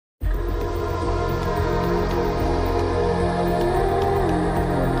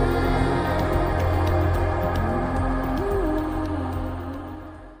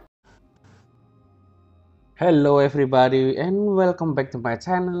Hello everybody and welcome back to my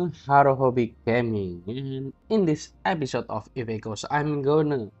channel Haro Hobby Gaming, and in this episode of Yue Battlecruiser I'm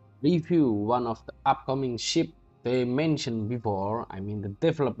gonna review one of the upcoming ship they mentioned before. The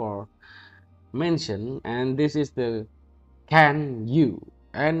developer mentioned, and this is the Can-Yue,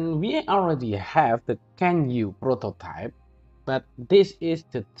 and we already have the Can-Yue prototype, but this is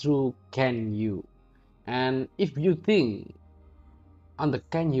the true Can-Yue. And if you think on the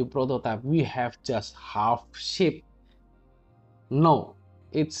Can-Yue prototype we have just half ship, no,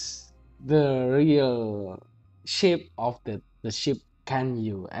 it's the real shape of the ship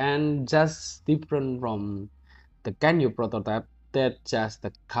Can-Yue, and just different from the Can-Yue prototype, that just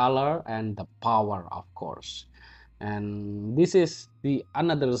the color and the power, of course. And this is the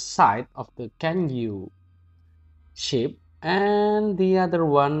another side of the Can-Yue ship, and the other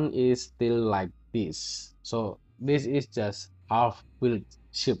one is still like this. So this is just half built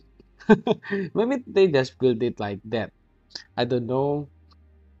ship. Maybe they just built it like that, I don't know,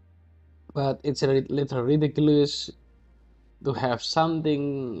 but it's a little ridiculous to have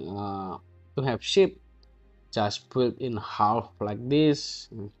something, to have ship just built in half like this.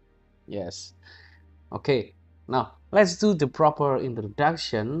 Yes. Okay, now let's do the proper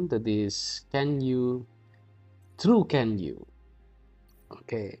introduction to this Can-Yue, true Can-Yue.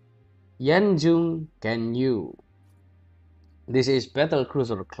 Okay, Yan-Jung Can-Yue, this is battle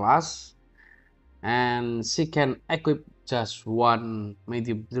cruiser class, and she can equip just one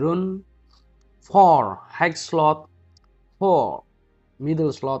medium drone, 4 high slot, 4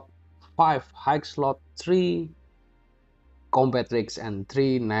 middle slot, 5 high slot, 3 combat rigs, and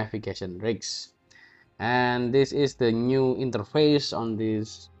 3 navigation rigs. And this is the new interface on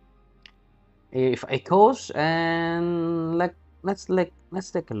this if echoes, and let's take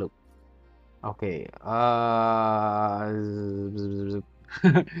a look. Okay,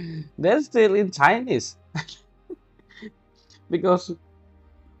 they're still in Chinese because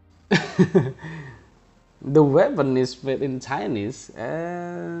the weapon is made in Chinese,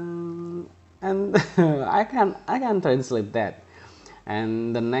 and I can translate that.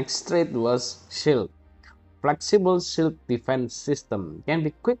 And the next trait was shield. Flexible shield defense system can be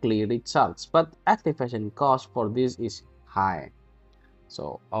quickly recharged, but activation cost for this is high.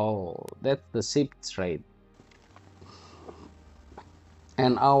 So, oh, that's the ship trait.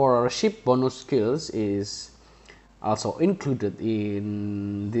 And our ship bonus skills is also included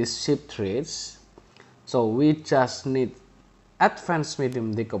in these ship traits. So we just need advanced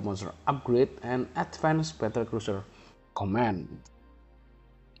medium decomposer upgrade and advanced battlecruiser command.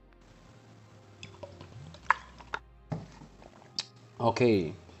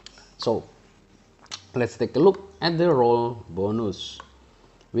 Okay, so let's take a look at the roll bonus.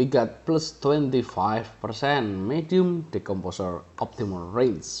 We got plus 25% medium decomposer optimal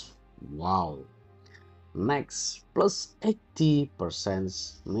range. Wow. Next, plus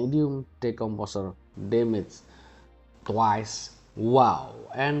 80% medium decomposer damage twice. Wow.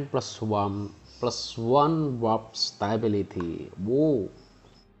 And plus one warp stability. Whoa.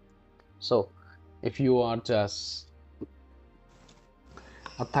 So if you are just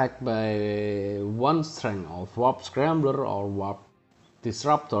attacked by one strength of warp scrambler or warp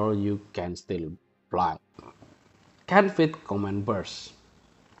disruptor, you can still fly. Can fit command burst.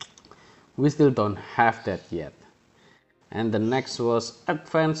 We still don't have that yet. And the next was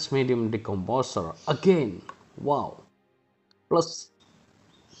advanced medium decomposer again. Wow. Plus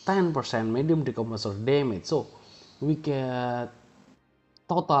 10% medium decomposer damage. So we get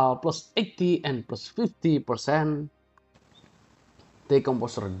total plus 80 and plus 50%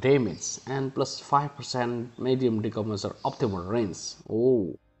 decomposer damage, and plus 5% medium decomposer optimal range.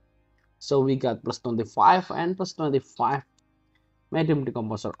 Oh, so we got plus 25 and plus 25 medium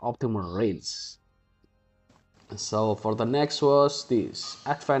decomposer optimal range. So for the next was this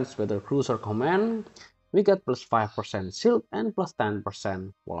advanced battlecruiser command. We got plus 5% shield and plus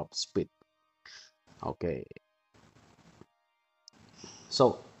 10% warp speed. Okay,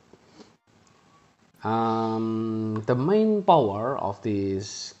 so the main power of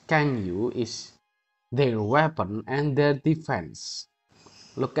this Can-Yue is their weapon and their defense.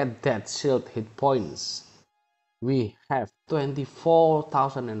 Look at that shield hit points. We have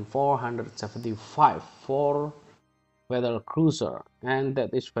 24,475 for battle cruiser, and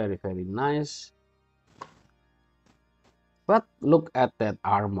that is very nice. But look at that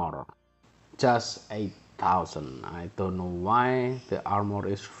armor, just 8,000. I don't know why the armor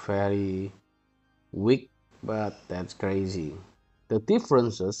is very weak, but that's crazy. The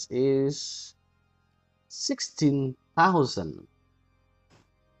differences is 16,000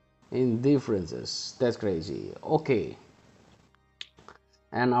 in differences. That's crazy. Okay,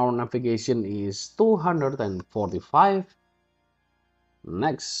 and our navigation is 245.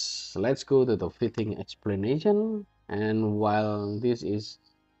 Next, let's go to the fitting explanation. And while this is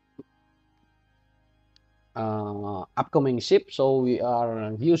upcoming ship, so we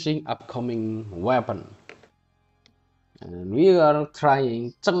are using upcoming weapon, and we are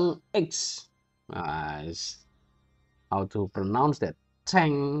trying Cheng X. How to pronounce that?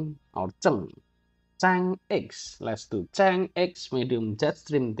 Cheng or Cheng? Cheng X. Let's do Cheng X medium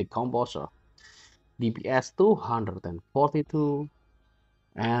jetstream decomposer. DPS 242,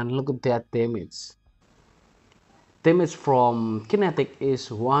 and look at that damage. Damage from kinetic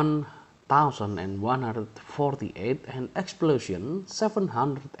is 1148 and explosion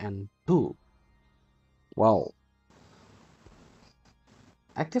 702. Wow.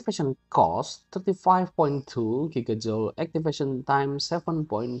 Activation cost 35.2 gigajoule, activation time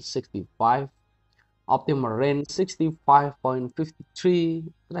 7.65, optimal range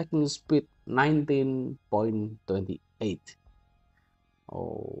 65.53, tracking speed 19.28.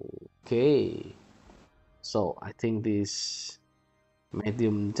 Okay, so I think this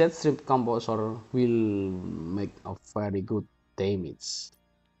medium jet strip composer will make a very good damage.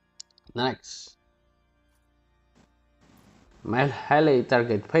 Next, melee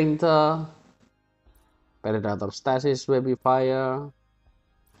target painter, predator stasis baby fire,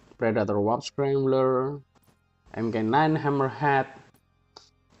 predator warp scrambler, MK9 hammerhead,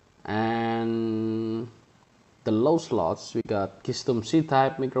 and the low slots we got custom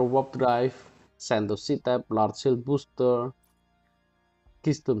C-type micro warp drive, Santos C-type large shield booster,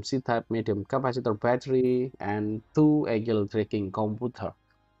 custom C-type medium capacitor battery, and 2 agile tracking computer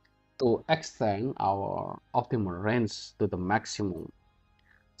to extend our optimal range to the maximum,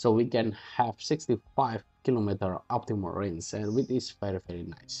 so we can have 65-kilometer optimal range, and which is very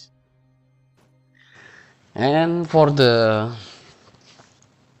nice. And for the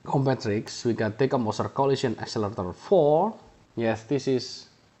combat tricks, we got Decomposer collision accelerator 4. Yes, this is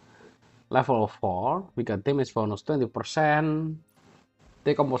level 4. We got damage bonus 20%,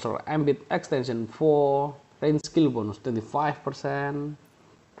 Decomposer ambit extension 4, range skill bonus 25%,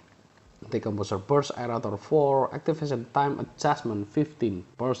 Decomposer burst aerator 4, activation time adjustment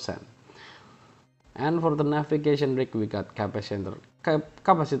 15%. And for the navigation rig, we got capacitor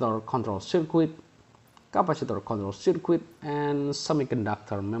control circuit, and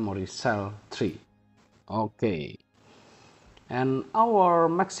semiconductor memory cell 3. Okay, and our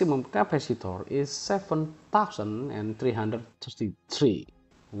maximum capacitor is 7333.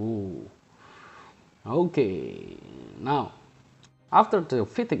 Ooh. Okay, now after the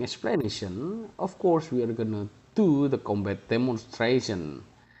fitting explanation, of course we are gonna do the combat demonstration.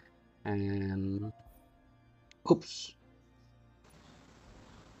 And oops,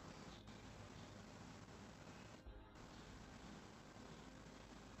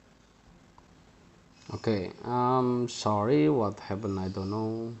 okay, sorry, what happened, I don't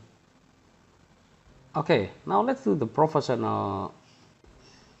know. Okay, now let's do the professional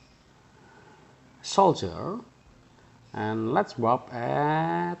soldier, and let's warp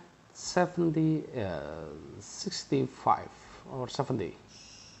at 65 or 70.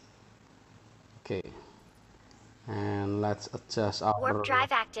 Okay, and let's adjust our warp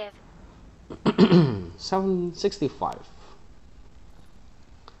drive active. 765.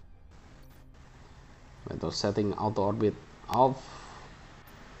 With setting auto orbit off,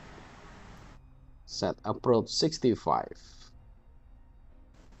 set approach 65.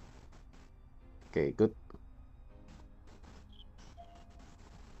 Okay, good.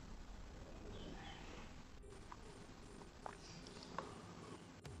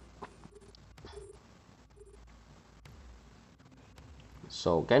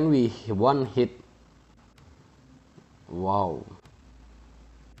 So can we one hit? Wow,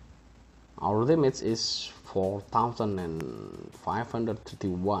 our damage is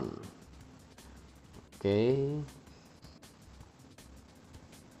 4531. Okay,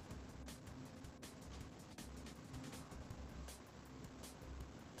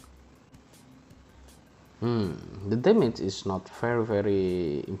 the damage is not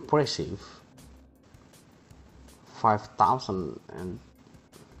very impressive. 5000, and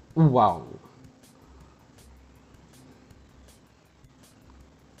wow.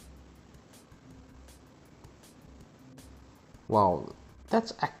 Wow,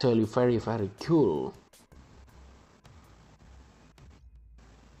 that's actually very cool.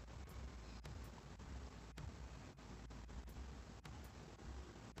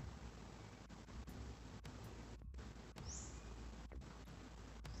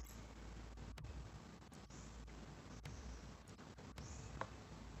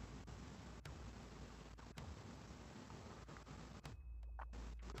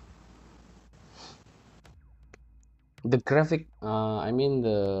 The graphic, I mean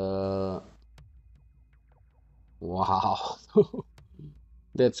the wow,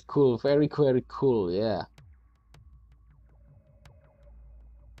 that's cool, very cool, yeah.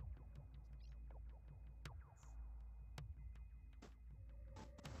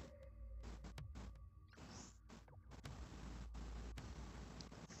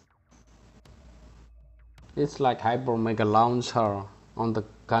 It's like Hyper Mega Launcher on the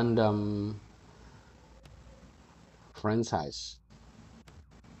Gundam franchise.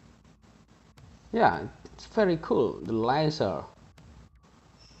 Yeah, it's very cool. The laser.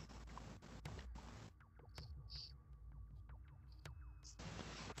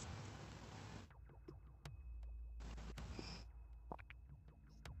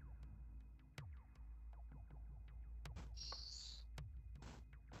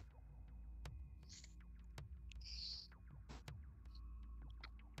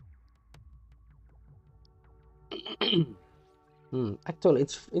 Actually,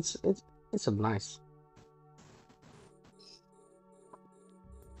 it's a nice.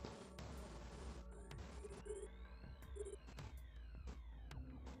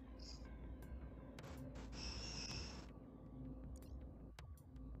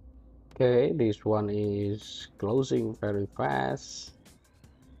 Okay, this one is closing very fast.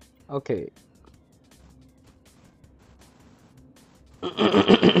 Okay.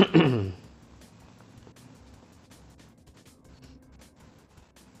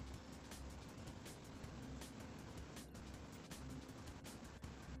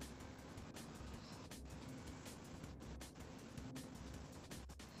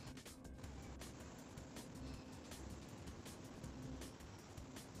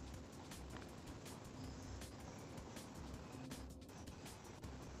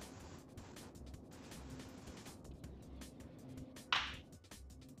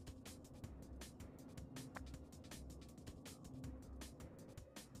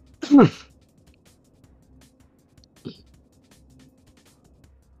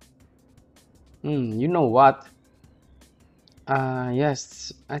 You know what?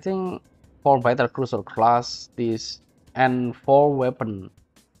 Yes, I think for Battlecruiser class, this and 4 weapon,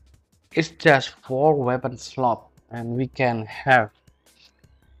 it's just 4 weapon slot, and we can have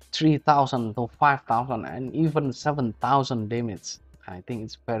 3,000 to 5,000 and even 7,000 damage. I think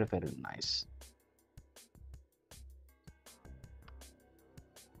it's very nice.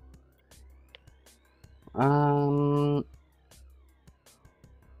 Um,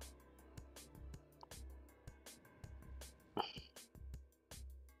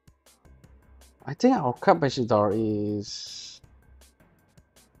 I think our capacitor is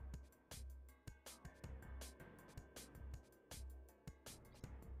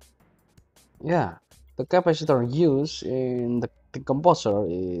yeah. The capacitor used in the Decomposer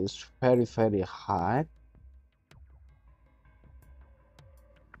is very high.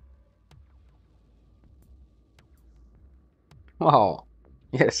 Wow,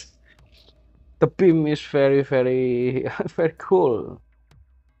 yes, the beam is very very cool.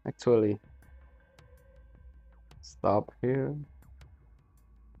 Actually, stop here.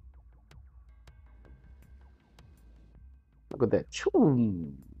 Look at that.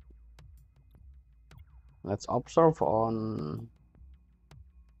 Choom. Let's observe on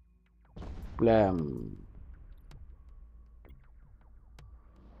Blam.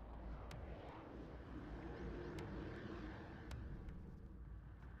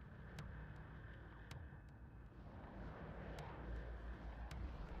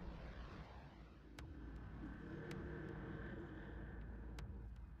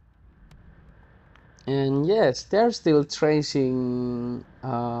 And yes, they're still tracing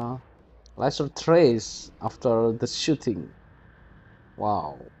laser trace after the shooting.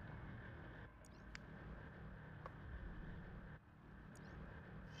 Wow.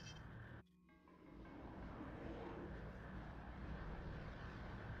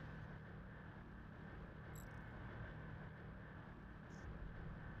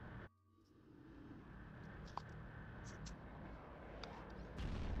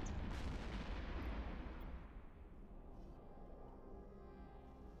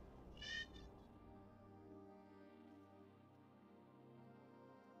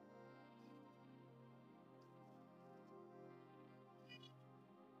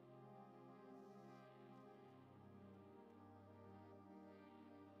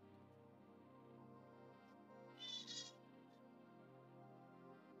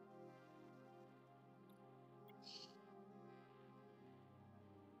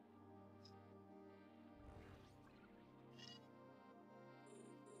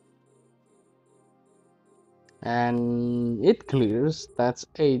 And it clears that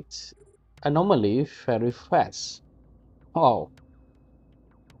 8 anomaly very fast. Oh,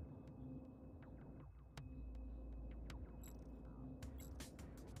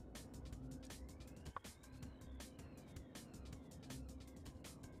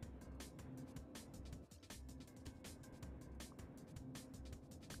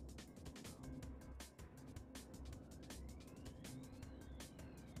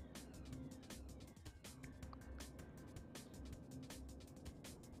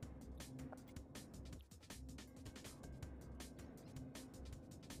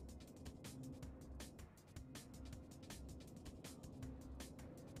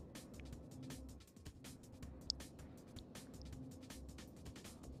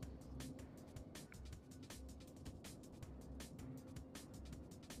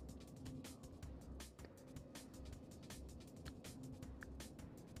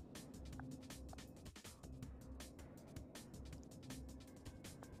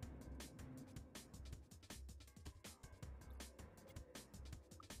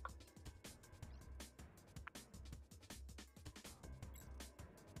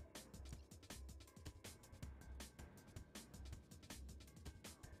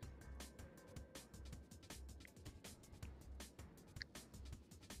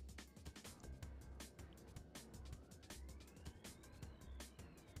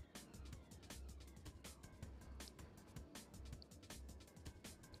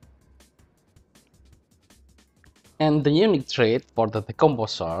 and the unique trait for the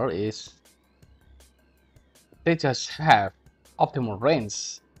Decomposer is they just have optimal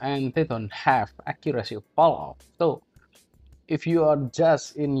range and they don't have accuracy fall off. So if you are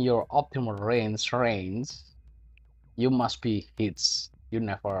just in your optimal range, you must be hits. You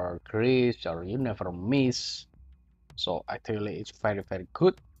never crease or you never miss. So actually it's very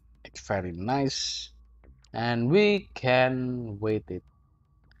good. It's very nice. And we can wait it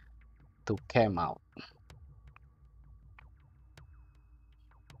to come out.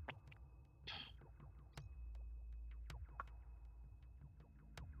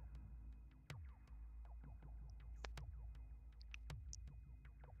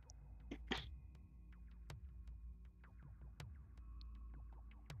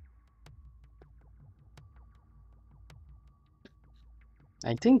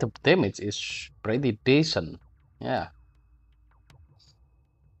 I think the damage is pretty decent. Yeah.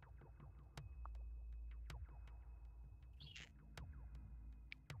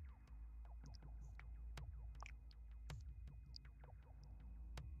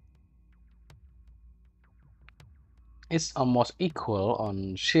 It's almost equal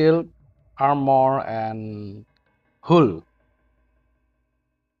on shield, armor, and hull.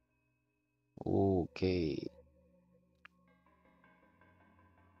 Okay.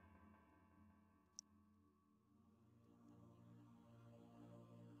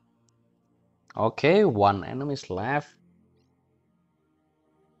 Okay, one enemy is left.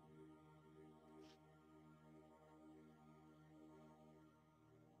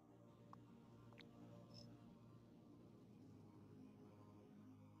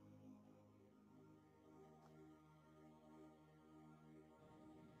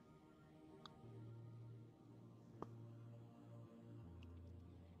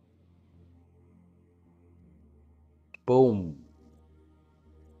 Boom.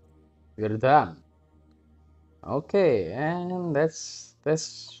 We're done. Okay, and that's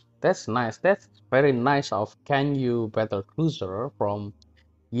nice. That's very nice of Can-Yue Battlecruiser from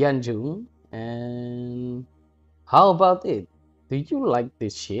Yan-Jung. And how about it? Do you like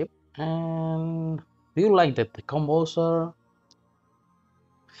this ship? And do you like the Decomposer?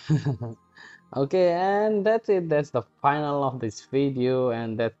 Okay, and that's it. That's the final of this video,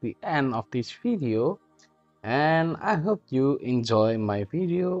 and that's the end of this video. And I hope you enjoy my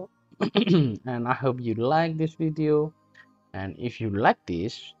video, and I hope you like this video. And if you like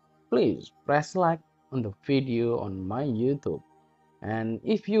this, please press like on the video on my YouTube. And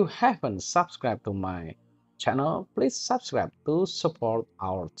if you haven't subscribed to my channel, please subscribe to support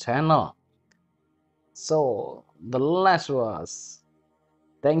our channel. So the last was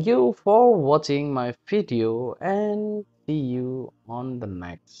thank you for watching my video and see you on the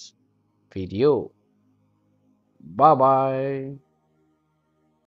next video. Bye bye.